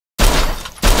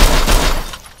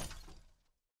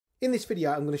In this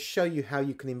video, I'm going to show you how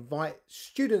you can invite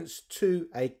students to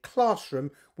a classroom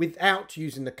without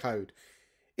using the code.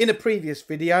 In a previous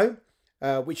video,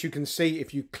 which you can see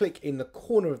if you click in the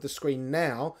corner of the screen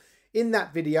now, in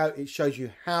that video, it shows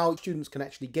you how students can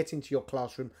actually get into your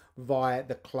classroom via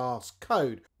the class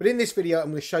code. But in this video, I'm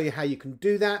going to show you how you can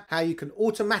do that, how you can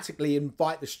automatically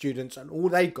invite the students, and all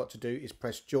they've got to do is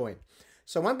press join.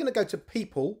 So I'm going to go to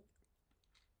people,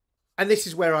 and this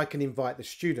is where I can invite the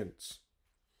students.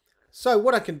 So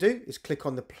what I can do is click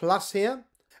on the plus here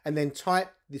and then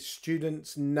type the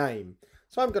student's name.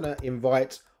 So I'm going to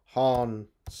invite Han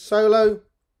Solo.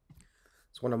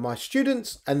 It's one of my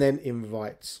students, and then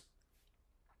invite.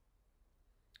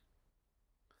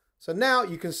 So now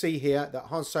you can see here that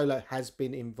Han Solo has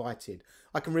been invited.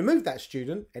 I can remove that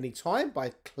student anytime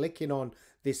by clicking on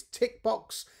this tick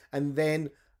box and then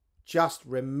just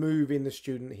removing the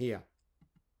student here.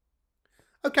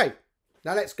 Okay.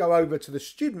 Now let's go over to the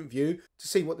student view to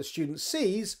see what the student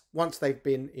sees once they've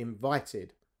been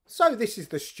invited. So this is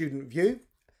the student view.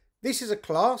 This is a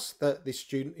class that this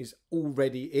student is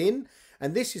already in,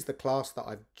 and this is the class that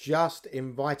I've just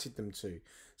invited them to.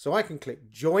 So I can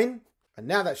click join, and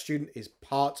now that student is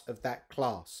part of that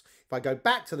class. If I go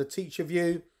back to the teacher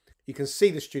view, you can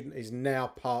see the student is now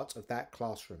part of that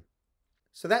classroom.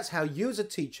 So that's how you as a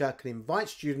teacher can invite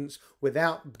students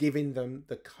without giving them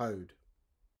the code.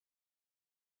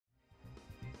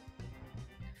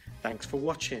 Thanks for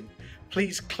watching.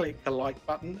 Please click the like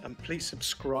button and please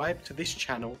subscribe to this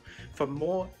channel for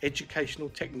more educational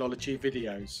technology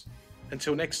videos.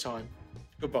 Until next time,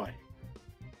 goodbye.